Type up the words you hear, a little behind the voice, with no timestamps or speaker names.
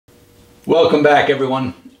Welcome back,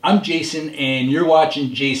 everyone. I'm Jason and you're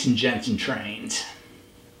watching Jason Jensen Trains.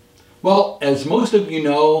 Well, as most of you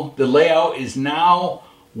know, the layout is now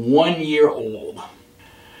 1 year old.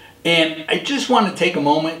 And I just want to take a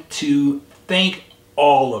moment to thank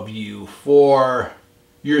all of you for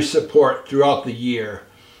your support throughout the year.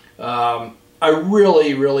 I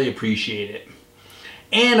really appreciate it.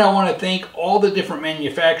 And I want to thank all the different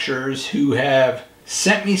manufacturers who have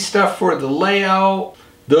sent me stuff for the layout,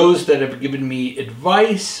 those that have given me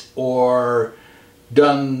advice or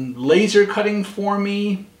done laser cutting for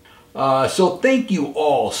me. So thank you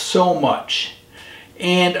all so much.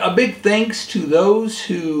 And a big thanks to those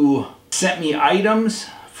who sent me items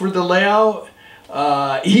for the layout,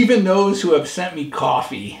 even those who have sent me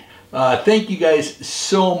coffee. Thank you guys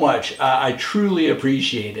so much. I truly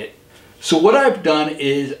appreciate it. So what I've done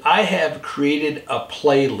is I have created a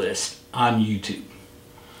playlist on YouTube.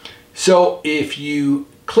 So if you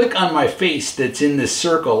click on my face that's in this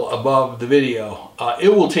circle above the video,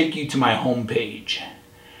 it will take you to my home page.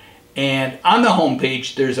 And on the home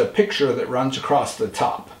page, there's a picture that runs across the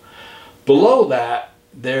top. Below that,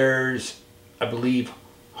 there's, I believe,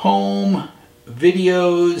 home,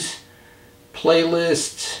 videos,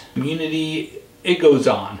 playlists, community, it goes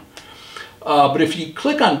on. But if you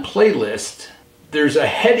click on playlist, there's a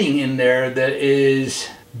heading in there that is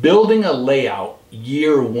building a layout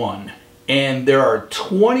year 1. And there are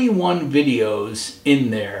 21 videos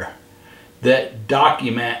in there that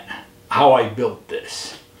document how I built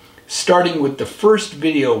this. Starting with the first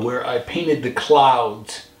video where I painted the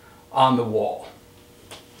clouds on the wall.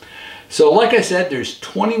 So like I said, there's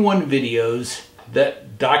 21 videos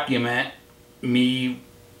that document me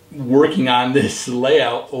working on this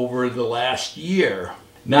layout over the last year.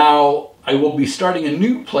 Now, I will be starting a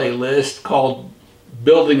new playlist called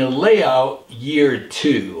Building a Layout Year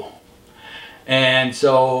 2. And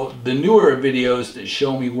so the newer videos that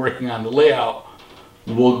show me working on the layout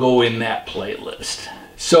will go in that playlist.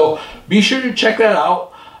 So be sure to check that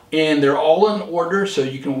out, and they're all in order so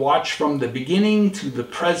you can watch from the beginning to the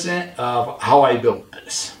present of how I built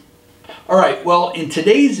this. Alright, well, in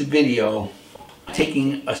today's video, I'm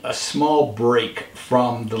taking a small break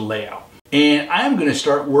from the layout. And I'm going to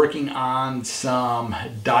start working on some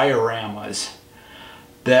dioramas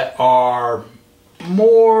that are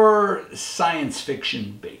more science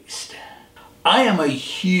fiction based. I am a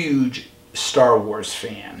huge Star Wars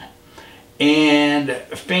fan, and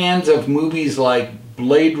fans of movies like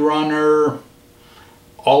Blade Runner,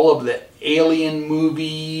 all of the Alien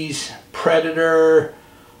movies, Predator,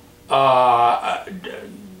 on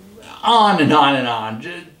and on and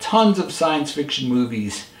on. Tons of science fiction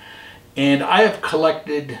movies. And I have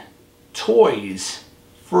collected toys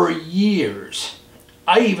for years.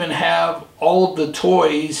 I even have all of the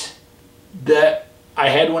toys that I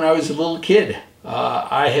had when I was a little kid.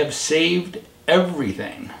 I have saved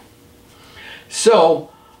everything. So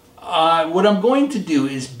what I'm going to do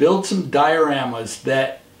is build some dioramas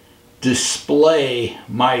that display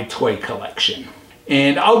my toy collection.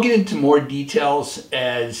 And I'll get into more details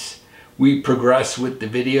as we progress with the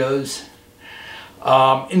videos.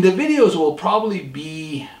 And the videos will probably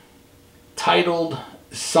be titled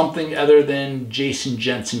something other than Jason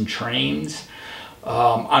Jensen Trains.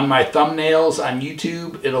 On my thumbnails on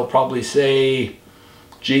YouTube, it'll probably say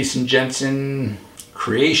Jason Jensen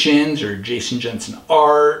Creations or Jason Jensen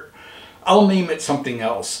Art. I'll name it something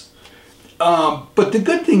else. But the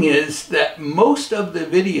good thing is that most of the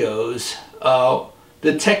videos,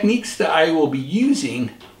 the techniques that I will be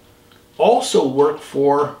using also work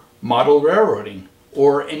for model railroading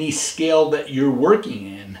or any scale that you're working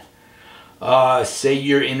in. Say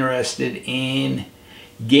you're interested in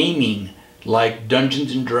gaming like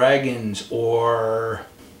Dungeons and Dragons or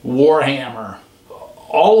Warhammer.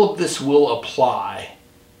 All of this will apply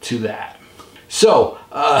to that. So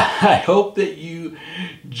I hope that you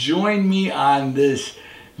join me on this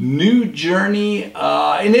new journey,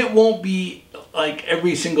 and it won't be like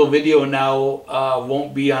every single video now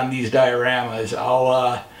won't be on these dioramas.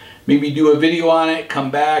 I'll maybe do a video on it, come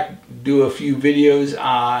back, do a few videos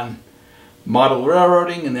on model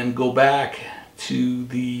railroading, and then go back to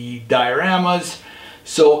the dioramas.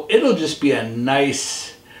 So it'll just be a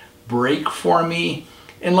nice break for me.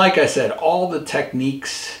 And like I said, all the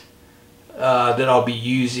techniques that I'll be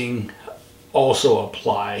using also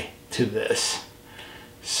apply to this.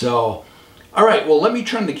 So, all right, well, let me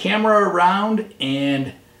turn the camera around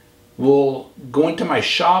and we'll go into my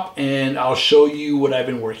shop and I'll show you what I've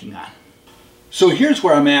been working on. So here's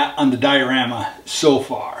where I'm at on the diorama so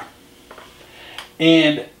far.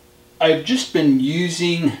 And I've just been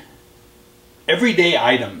using everyday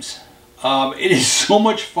items. It is so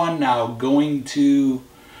much fun now going to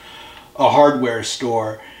a hardware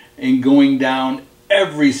store and going down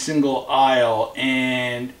every single aisle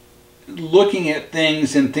and looking at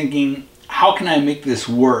things and thinking, how can I make this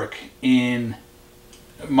work in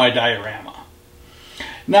my diorama?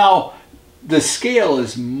 Now, the scale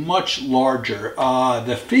is much larger.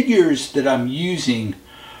 The figures that I'm using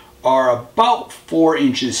are about 4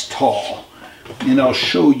 inches tall, and I'll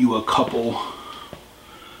show you a couple.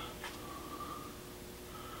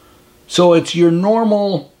 So it's your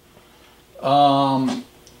normal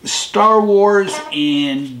Star Wars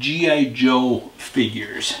and G.I. Joe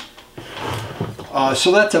figures.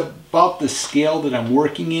 So that's about the scale that I'm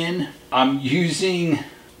working in. I'm using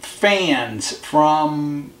fans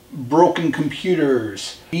from broken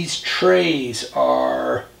computers. These trays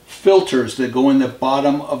are filters that go in the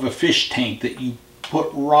bottom of a fish tank that you put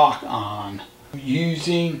rock on.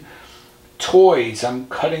 Using toys, I'm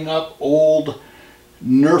cutting up old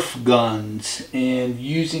Nerf guns and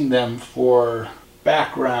using them for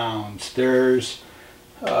backgrounds. There's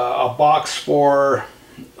a box for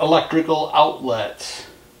electrical outlets.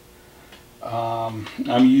 I'm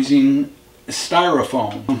using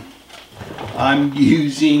styrofoam. I'm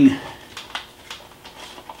using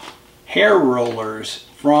hair rollers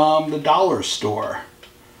from the dollar store.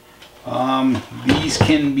 These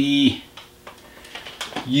can be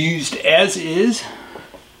used as is,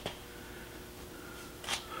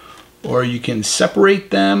 or you can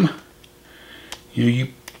separate them. You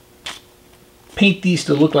paint these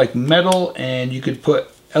to look like metal, and you could put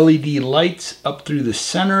LED lights up through the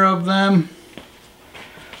center of them.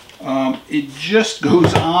 It just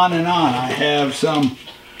goes on and on. I have some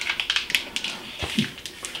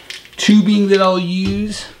tubing that I'll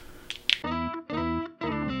use.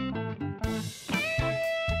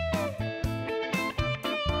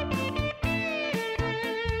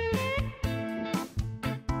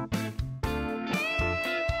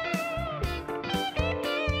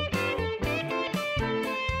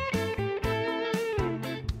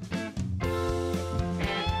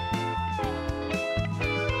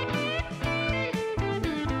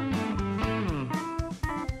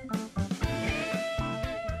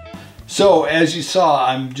 So as you saw,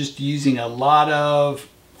 I'm just using a lot of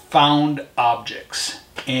found objects,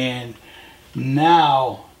 and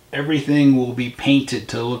now everything will be painted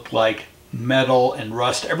to look like metal and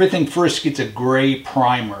rust. Everything first gets a gray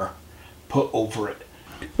primer put over it.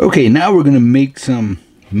 Okay, now we're going to make some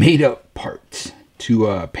made up parts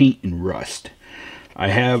to paint in rust. I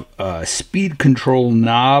have a speed control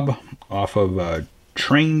knob off of a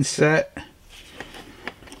train set.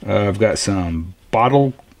 I've got some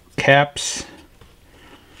bottle caps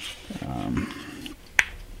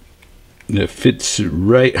that fits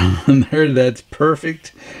right on there. That's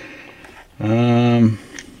perfect. I've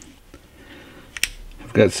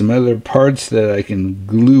got some other parts that I can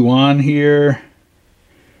glue on here.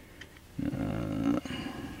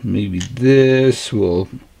 Maybe this. We'll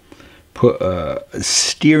put a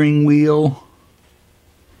steering wheel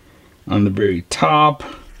on the very top.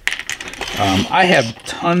 I have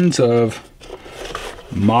tons of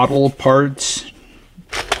model parts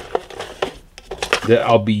that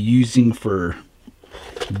I'll be using for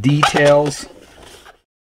details.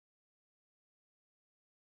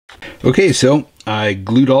 Okay, so I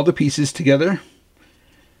glued all the pieces together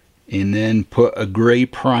and then put a gray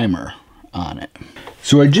primer on it.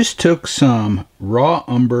 So I just took some raw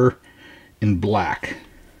umber and black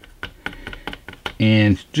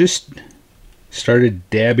and just started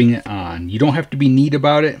dabbing it on. You don't have to be neat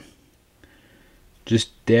about it.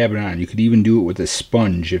 Just dab it on. You could even do it with a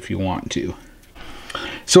sponge if you want to.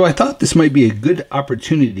 So I thought this might be a good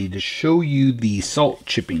opportunity to show you the salt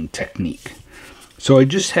chipping technique. So I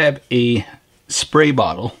just have a spray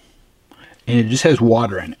bottle and it just has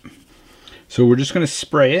water in it. So we're just going to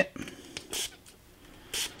spray it.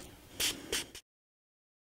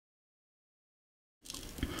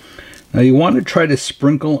 Now you want to try to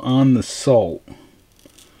sprinkle on the salt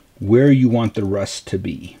where you want the rust to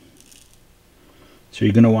be. So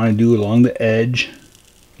you're going to want to do along the edge,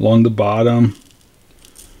 along the bottom.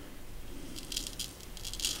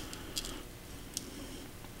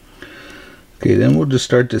 Okay, then we'll just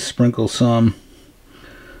start to sprinkle some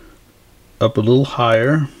up a little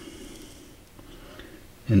higher,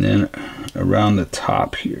 and then around the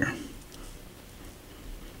top here.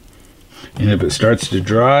 And if it starts to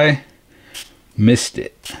dry, mist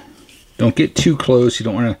it. Don't get too close. You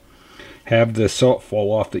don't want to have the salt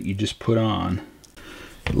fall off that you just put on.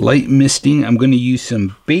 Light misting, I'm going to use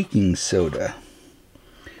some baking soda.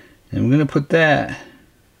 And I'm going to put that,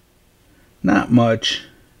 not much,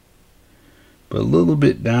 but a little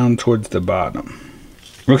bit down towards the bottom.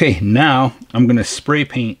 Okay, now I'm going to spray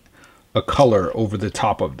paint a color over the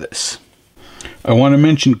top of this. I want to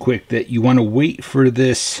mention quick that you want to wait for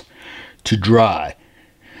this to dry.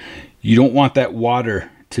 You don't want that water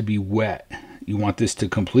to be wet. You want this to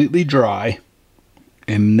completely dry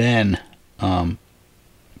and then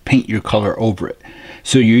paint your color over it.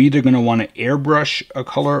 So you're either going to want to airbrush a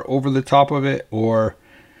color over the top of it or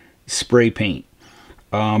spray paint.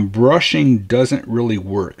 Brushing doesn't really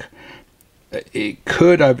work. It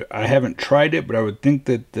could. I haven't tried it, but I would think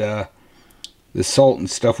that the salt and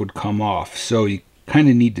stuff would come off. So you kind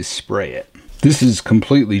of need to spray it. This is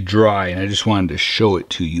completely dry, and I just wanted to show it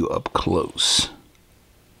to you up close.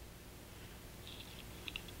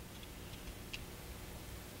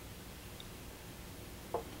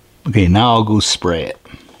 Okay, now I'll go spray it.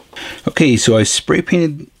 Okay, so I spray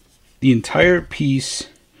painted the entire piece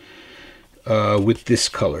with this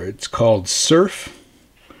color. It's called Surf.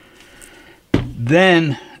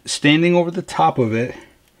 Then, standing over the top of it,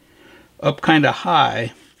 up kind of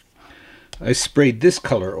high, I sprayed this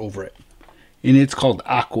color over it, and it's called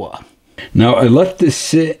Aqua. Now, I left this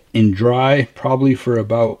sit and dry probably for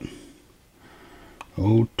about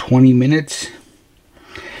 20 minutes.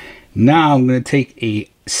 Now I'm going to take a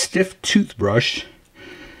stiff toothbrush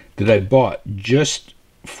that I bought just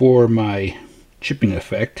for my chipping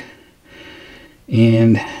effect,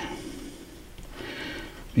 and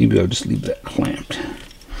maybe I'll just leave that clamped.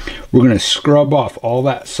 We're going to scrub off all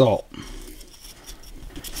that salt.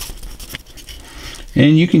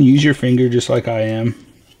 And you can use your finger just like I am.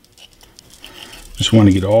 Just want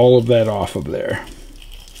to get all of that off of there.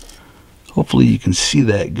 Hopefully you can see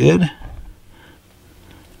that good.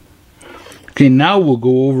 Okay, now we'll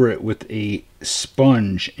go over it with a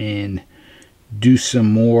sponge and do some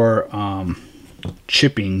more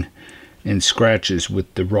chipping and scratches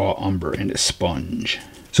with the raw umber and a sponge.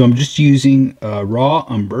 So I'm just using raw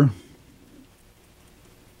umber.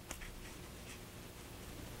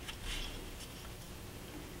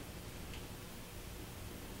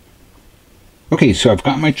 Okay, so I've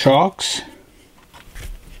got my chalks.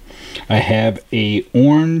 I have a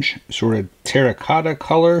orange, sort of terracotta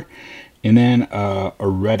color, and then a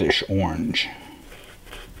reddish orange.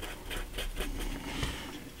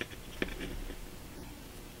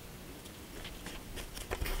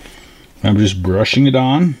 I'm just brushing it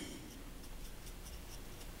on.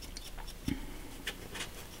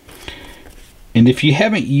 And if you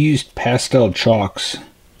haven't used pastel chalks,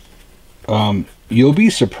 you'll be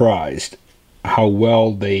surprised how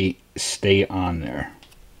well they stay on there.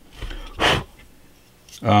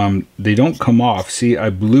 They don't come off. See,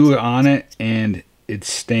 I blew it on it and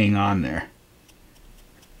it's staying on there.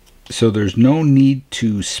 So there's no need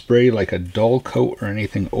to spray like a dull coat or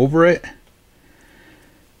anything over it.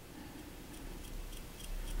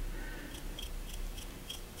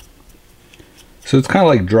 So it's kind of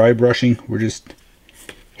like dry brushing. We're just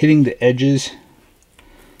hitting the edges.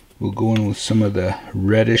 We'll go in with some of the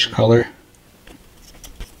reddish color.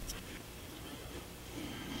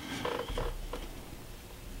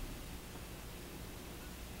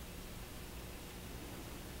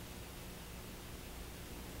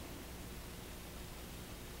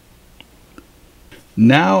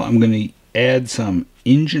 Now I'm going to add some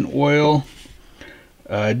engine oil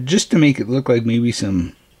just to make it look like maybe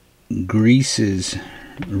some grease is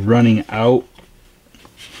running out.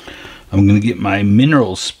 I'm going to get my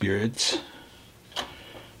mineral spirits,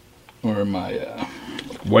 or my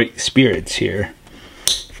white spirits here,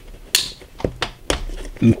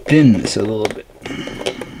 and thin this a little bit.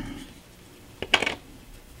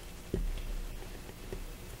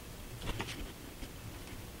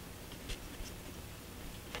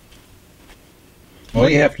 All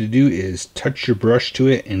you have to do is touch your brush to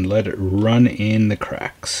it and let it run in the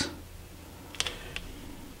cracks.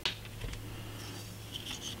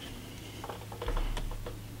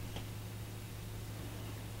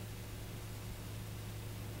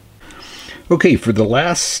 Okay, for the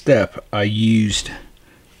last step, I used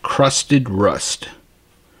crusted rust.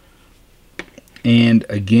 And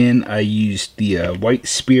again, I used the white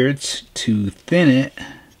spirits to thin it.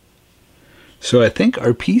 So I think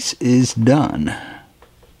our piece is done.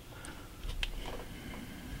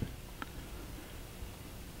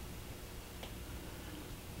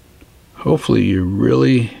 Hopefully you're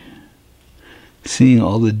really seeing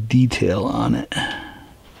all the detail on it.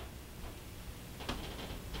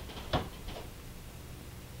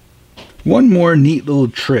 One more neat little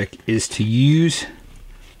trick is to use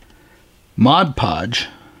Mod Podge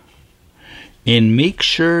and make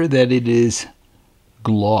sure that it is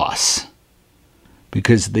gloss,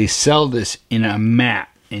 because they sell this in a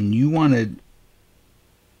matte and you want to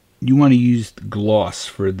you want to use gloss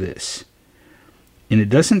for this. And it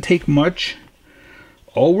doesn't take much.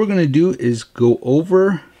 All we're going to do is go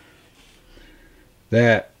over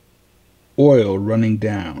that oil running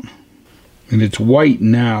down. And it's white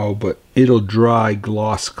now, but it'll dry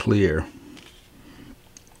gloss clear.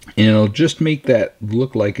 And it'll just make that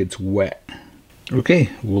look like it's wet. Okay,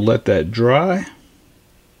 we'll let that dry.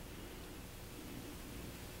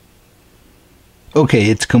 Okay,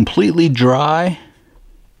 it's completely dry.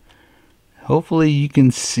 Hopefully you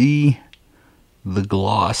can see the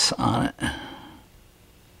gloss on it.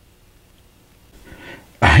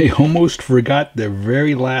 I almost forgot the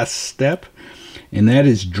very last step, and that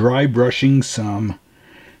is dry brushing some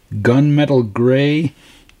gunmetal gray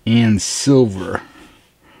and silver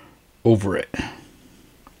over it,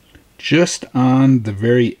 just on the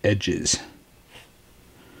very edges.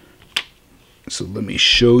 So let me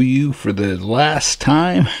show you for the last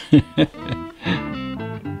time.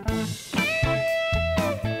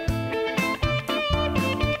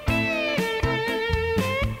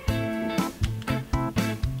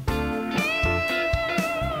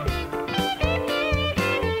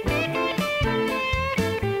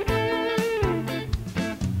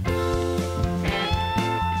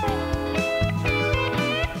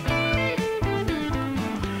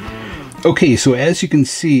 Okay, so as you can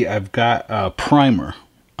see, I've got a primer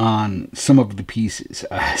on some of the pieces.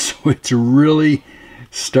 So it's really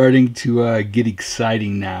starting to get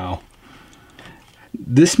exciting now.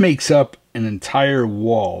 This makes up an entire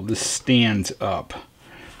wall. This stands up.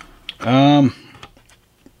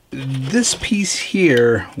 This piece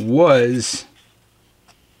here was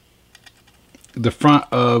the front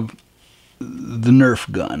of the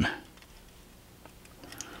Nerf gun.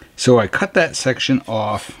 So I cut that section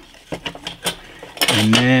off.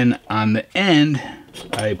 And then on the end,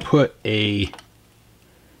 I put a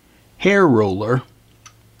hair roller.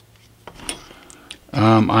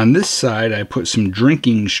 On this side, I put some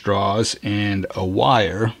drinking straws and a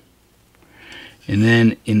wire. And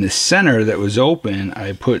then in the center that was open,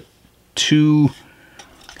 I put two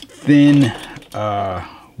thin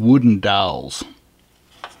wooden dowels.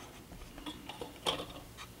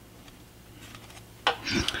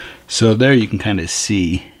 So there you can kind of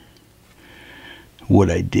see what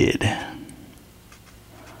I did.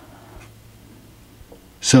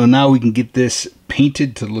 So now we can get this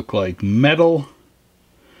painted to look like metal.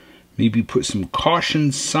 Maybe put some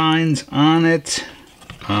caution signs on it.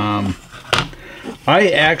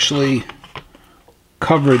 I actually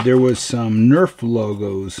covered, there was some Nerf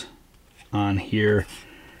logos on here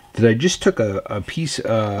that I just took a piece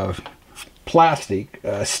of plastic,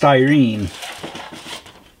 styrene.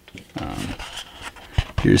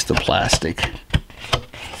 Here's the plastic.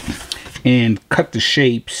 And cut the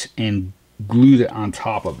shapes and glued it on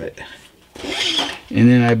top of it. And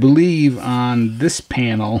then I believe on this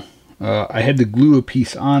panel, I had to glue a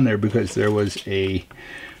piece on there because there was a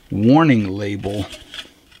warning label.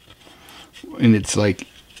 And it's like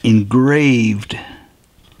engraved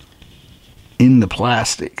in the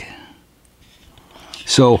plastic.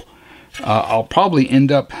 So I'll probably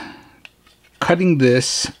end up cutting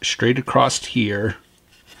this straight across here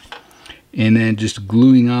and then just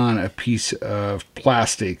gluing on a piece of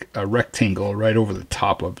plastic, a rectangle right over the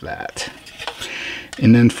top of that.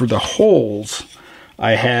 And then for the holes,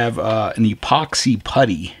 I have an epoxy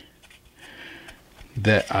putty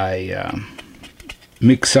that I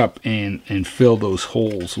mix up and fill those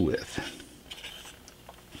holes with.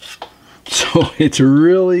 So it's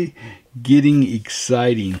really getting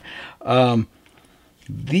exciting.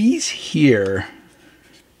 These here,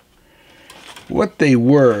 what they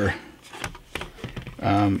were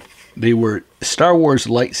Star Wars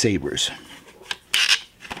lightsabers.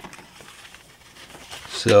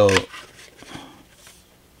 So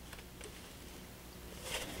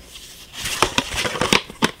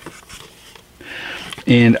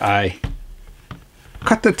and I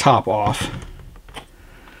cut the top off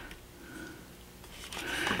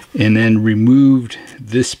and then removed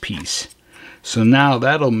this piece. So now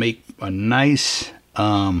that'll make a nice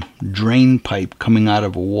drain pipe coming out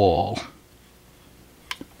of a wall.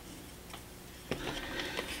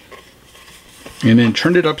 And then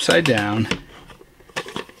turned it upside down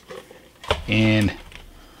and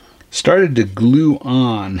started to glue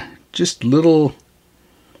on just little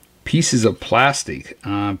pieces of plastic,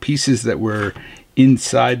 pieces that were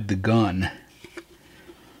inside the gun,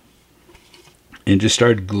 and just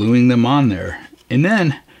started gluing them on there. And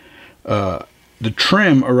then the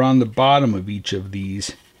trim around the bottom of each of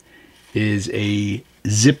these is a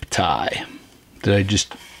zip tie that I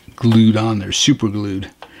just glued on there, super glued.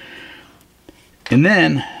 And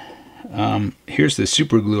then Here's the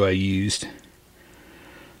super glue I used.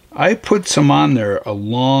 I put some on there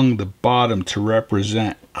along the bottom to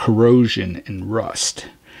represent corrosion and rust.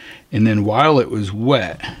 And then while it was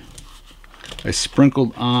wet, I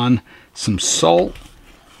sprinkled on some salt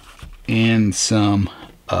and some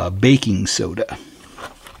baking soda.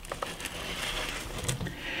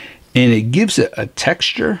 And it gives it a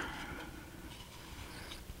texture.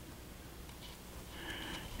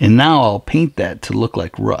 And now I'll paint that to look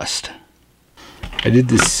like rust. I did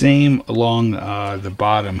the same along the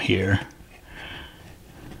bottom here.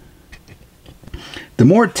 The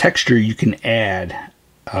more texture you can add,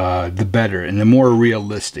 the better, and the more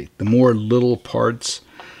realistic. The more little parts,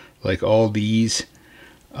 like all these,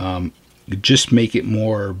 just make it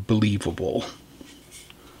more believable.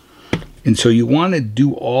 And so you want to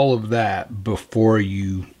do all of that before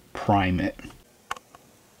you prime it.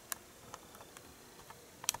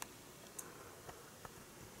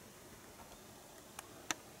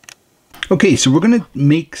 Okay, so we're going to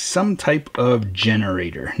make some type of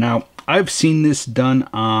generator. Now, I've seen this done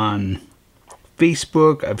on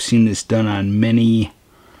Facebook. I've seen this done on many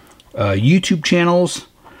YouTube channels.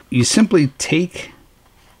 You simply take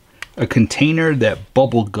a container that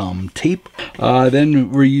bubble gum tape. Then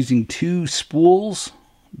we're using 2 spools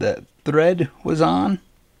that thread was on.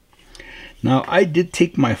 Now, I did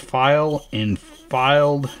take my file and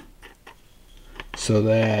filed so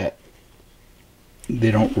that they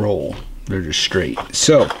don't roll. They're just straight.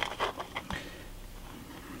 So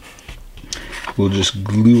we'll just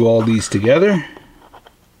glue all these together.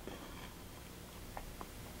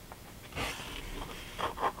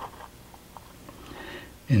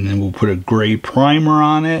 And then we'll put a gray primer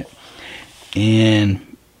on it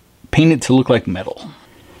and paint it to look like metal.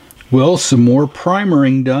 Well, some more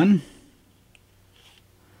primering done.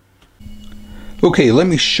 Okay, let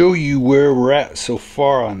me show you where we're at so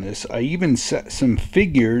far on this. I even set some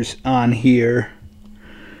figures on here,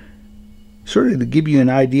 sort of to give you an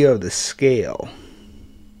idea of the scale.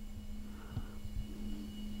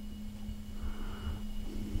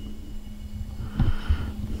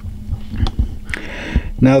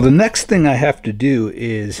 Now the next thing I have to do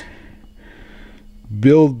is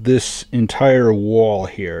build this entire wall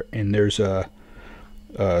here, and there's a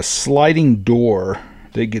sliding door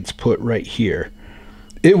that gets put right here.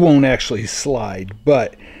 It won't actually slide,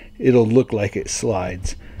 but it'll look like it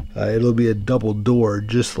slides. It'll be a double door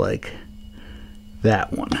just like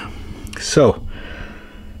that one. So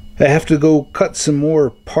I have to go cut some more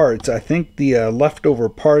parts. I think the leftover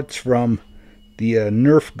parts from the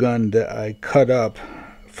Nerf gun that I cut up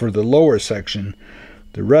for the lower section,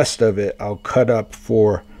 the rest of it I'll cut up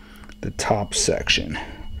for the top section.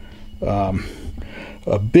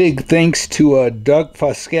 A big thanks to Doug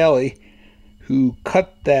Foscali, who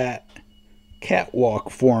cut that catwalk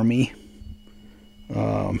for me.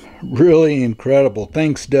 Really incredible.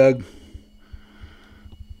 Thanks, Doug.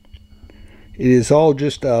 It is all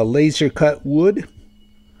just laser cut wood.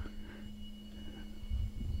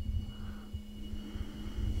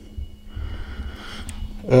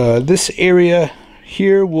 This area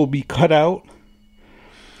here will be cut out,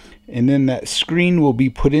 and then that screen will be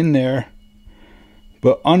put in there.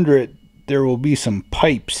 But under it, there will be some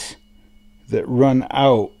pipes that run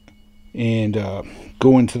out and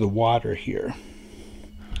go into the water here.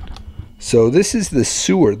 So this is the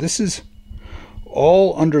sewer. This is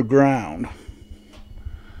all underground.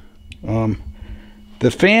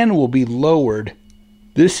 The fan will be lowered.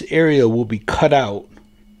 This area will be cut out.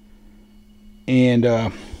 And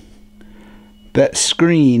that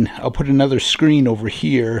screen, I'll put another screen over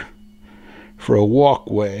here for a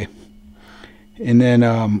walkway. And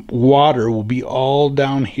then water will be all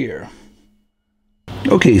down here.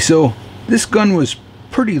 Okay, so this gun was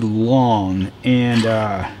pretty long, and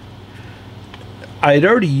I had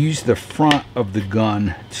already used the front of the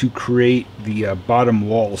gun to create the bottom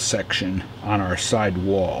wall section on our side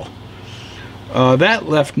wall. That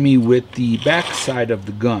left me with the back side of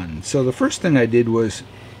the gun. So the first thing I did was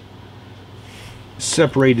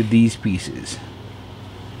separated these pieces.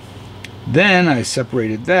 Then I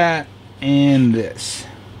separated that and this.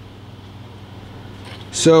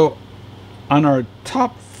 So on our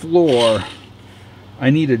top floor,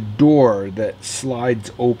 I need a door that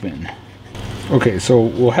slides open. Okay, so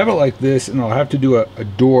we'll have it like this, and I'll have to do a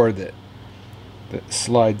door that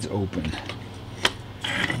slides open.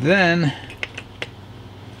 Then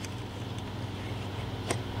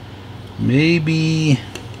maybe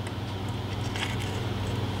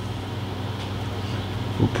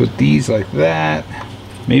we'll put these like that.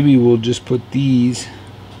 Maybe we'll just put these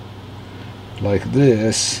like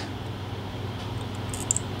this.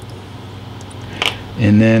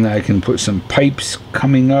 And then I can put some pipes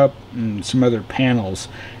coming up and some other panels.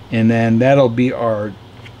 And then that'll be our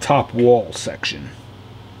top wall section.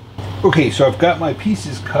 Okay, so I've got my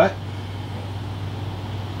pieces cut.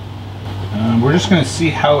 We're just going to see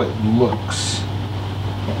how it looks.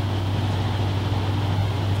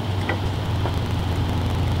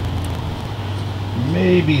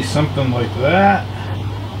 Maybe something like that.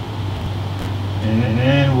 And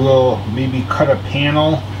then we'll maybe cut a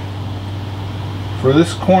panel for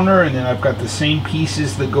this corner, and then I've got the same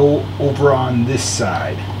pieces that go over on this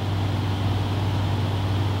side.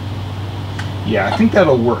 Yeah, I think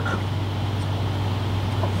that'll work.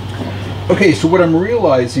 Okay, so what I'm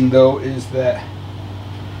realizing though is that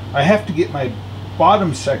I have to get my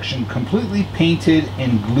bottom section completely painted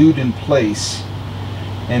and glued in place,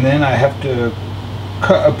 and then I have to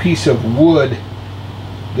cut a piece of wood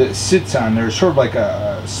that sits on there, sort of like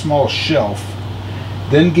a small shelf,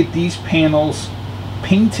 then get these panels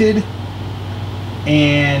painted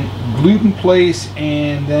and glued in place,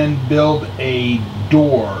 and then build a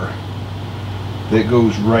door that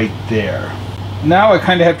goes right there. Now I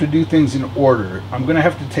kind of have to do things in order. I'm going to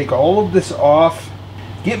have to take all of this off,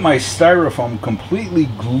 get my styrofoam completely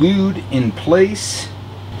glued in place,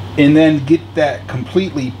 and then get that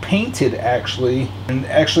completely painted and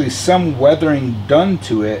actually some weathering done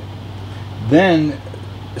to it. Then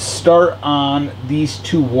start on these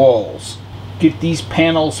two walls. Get these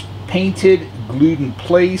panels painted, glued in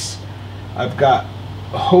place. I've got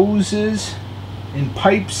hoses and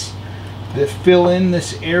pipes that fill in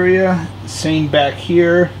this area. Same back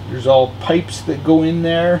here. There's all pipes that go in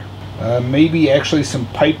there. Maybe actually some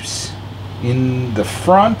pipes in the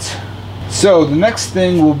front. So the next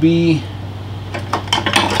thing will be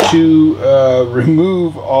to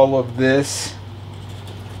remove all of this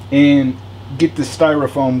and get the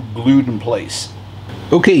styrofoam glued in place.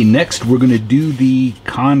 Okay, next we're going to do the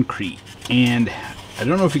concrete, and I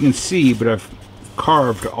don't know if you can see, but I've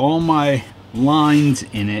carved all my lines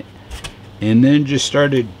in it and then just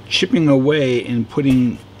started chipping away and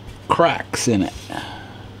putting cracks in it.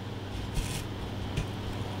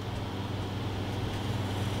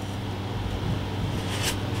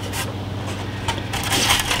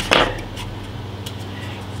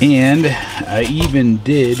 And I even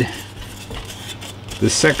did the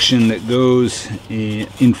section that goes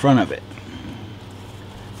in front of it.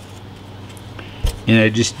 And I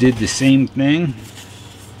just did the same thing.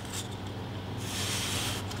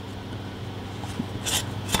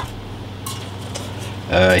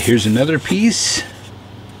 Here's another piece.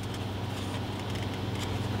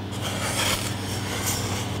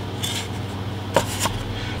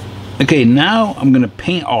 Okay, now I'm going to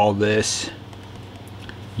paint all this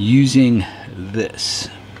using this.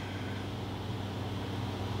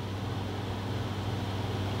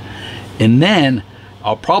 And then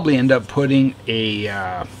I'll probably end up putting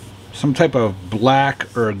a some type of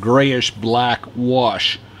black or a grayish black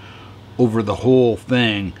wash over the whole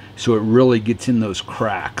thing so it really gets in those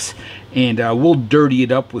cracks. And we'll dirty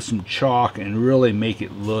it up with some chalk and really make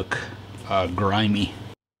it look grimy.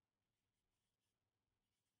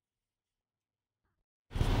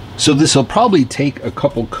 So this will probably take a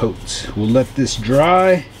couple coats. We'll let this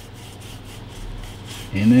dry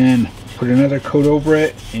and then put another coat over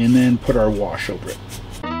it and then put our wash over it.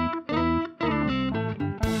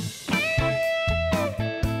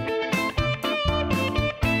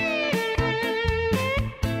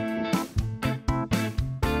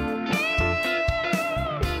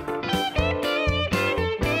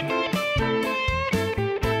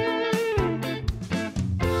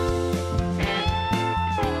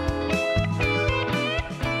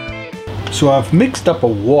 So I've mixed up a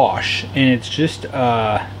wash, and it's just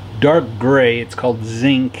dark gray. It's called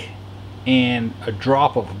zinc, and a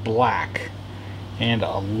drop of black, and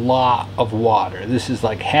a lot of water. This is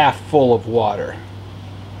like half full of water.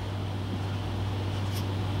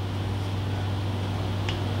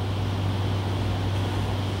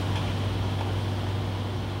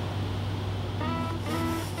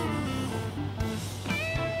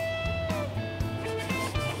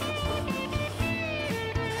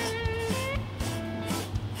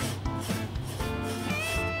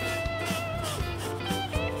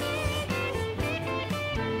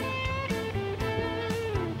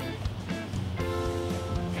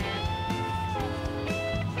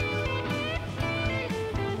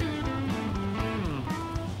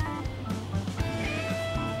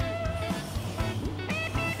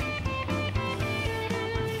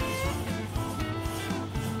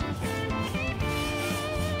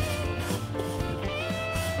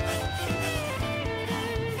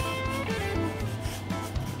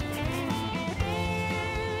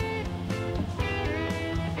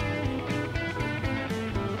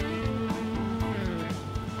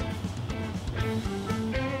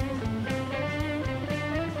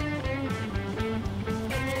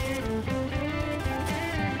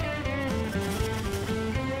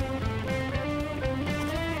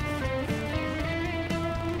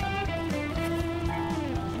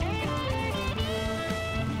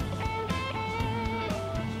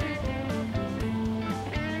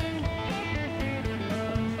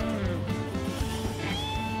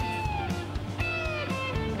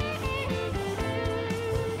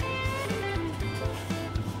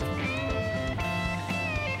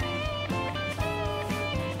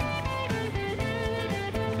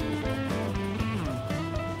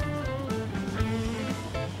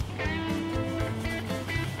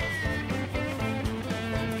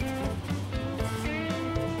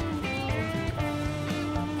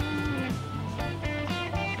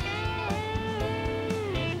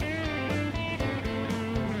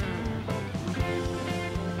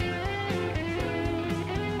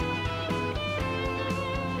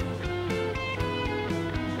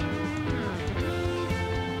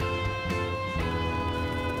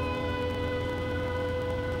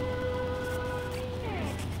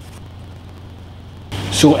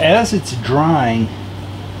 So as it's drying,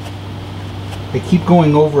 I keep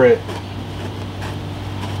going over it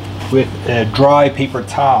with a dry paper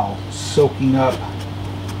towel, soaking up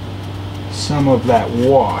some of that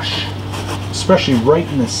wash, especially right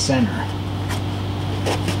in the center.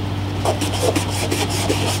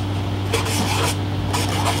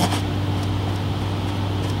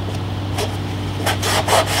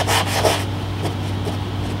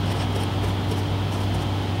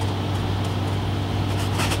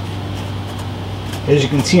 As you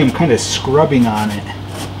can see, I'm kind of scrubbing on it.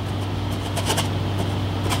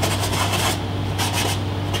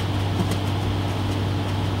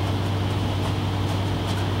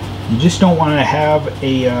 You just don't want to have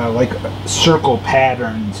a like circle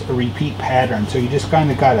patterns, a repeat pattern. So you just kind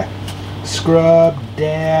of gotta scrub,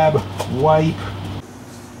 dab, wipe.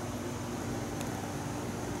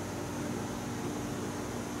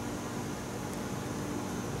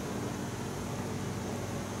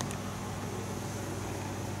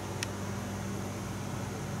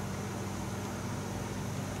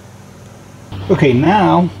 Okay,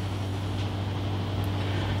 now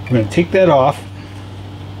I'm going to take that off,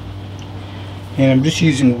 and I'm just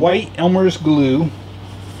using white Elmer's glue,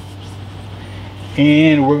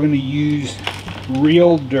 and we're going to use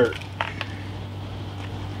real dirt,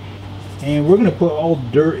 and we're going to put all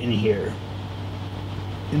dirt in here,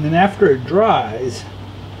 and then after it dries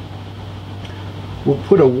we'll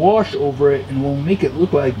put a wash over it and we'll make it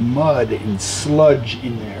look like mud and sludge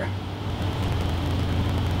in there.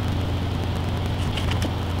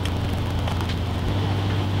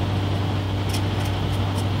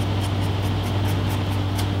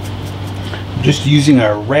 Just using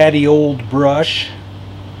a ratty old brush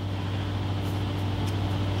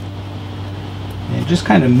and just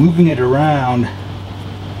kind of moving it around,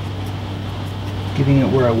 getting it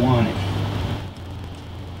where I want it.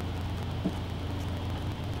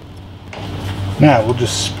 Now we'll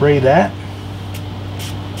just spray that.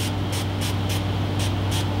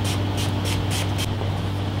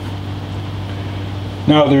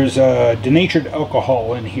 Now there's denatured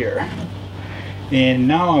alcohol in here. And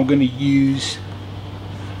now I'm going to use,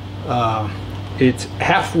 it's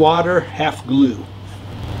half water, half glue.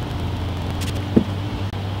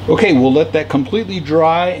 Okay, we'll let that completely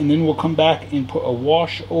dry, and then we'll come back and put a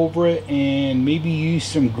wash over it and maybe use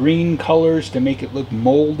some green colors to make it look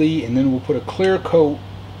moldy, and then we'll put a clear coat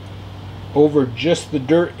over just the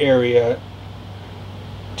dirt area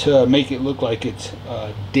to make it look like it's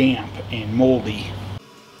damp and moldy.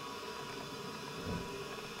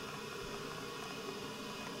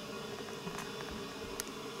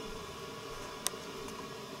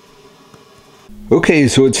 Okay,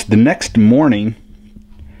 so it's the next morning.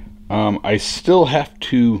 I still have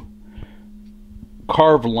to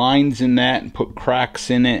carve lines in that and put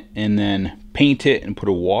cracks in it and then paint it and put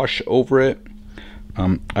a wash over it.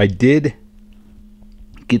 I did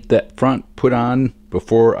get that front put on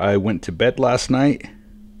before I went to bed last night.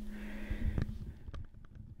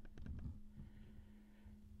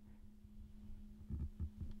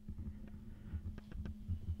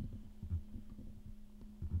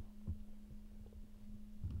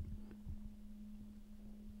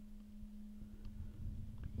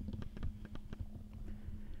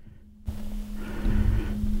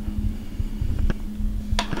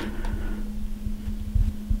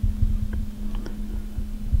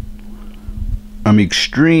 I'm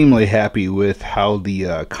extremely happy with how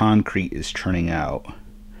the concrete is turning out.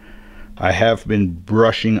 I have been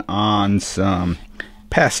brushing on some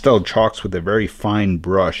pastel chalks with a very fine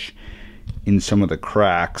brush in some of the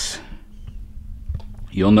cracks.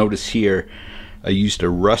 You'll notice here I used a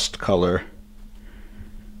rust color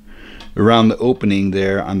around the opening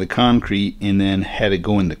there on the concrete, and then had it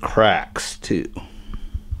go in the cracks too.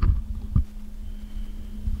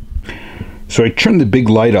 So I turned the big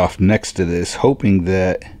light off next to this, hoping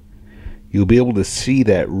that you'll be able to see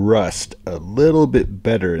that rust a little bit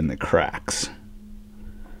better in the cracks.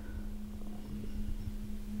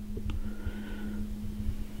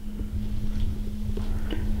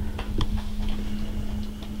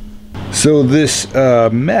 So this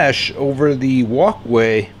mesh over the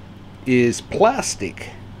walkway is plastic.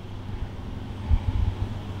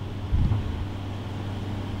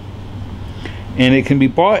 And it can be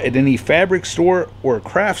bought at any fabric store or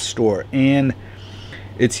craft store, and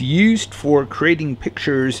it's used for creating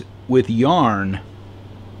pictures with yarn.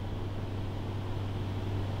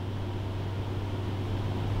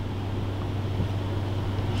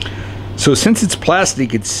 So since it's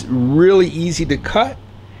plastic, it's really easy to cut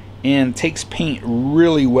and takes paint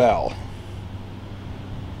really well.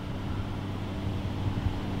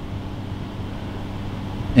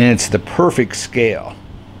 And it's the perfect scale.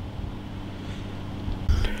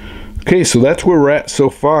 Okay, so that's where we're at so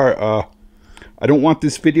far. I don't want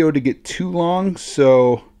this video to get too long,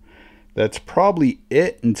 so that's probably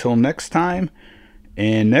it until next time.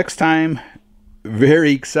 And next time,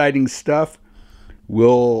 very exciting stuff.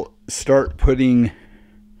 We'll start putting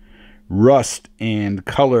rust and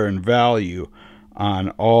color and value on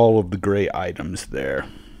all of the gray items there.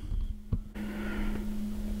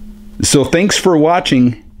 So thanks for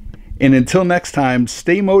watching, and until next time,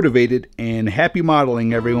 stay motivated and happy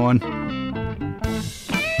modeling, everyone.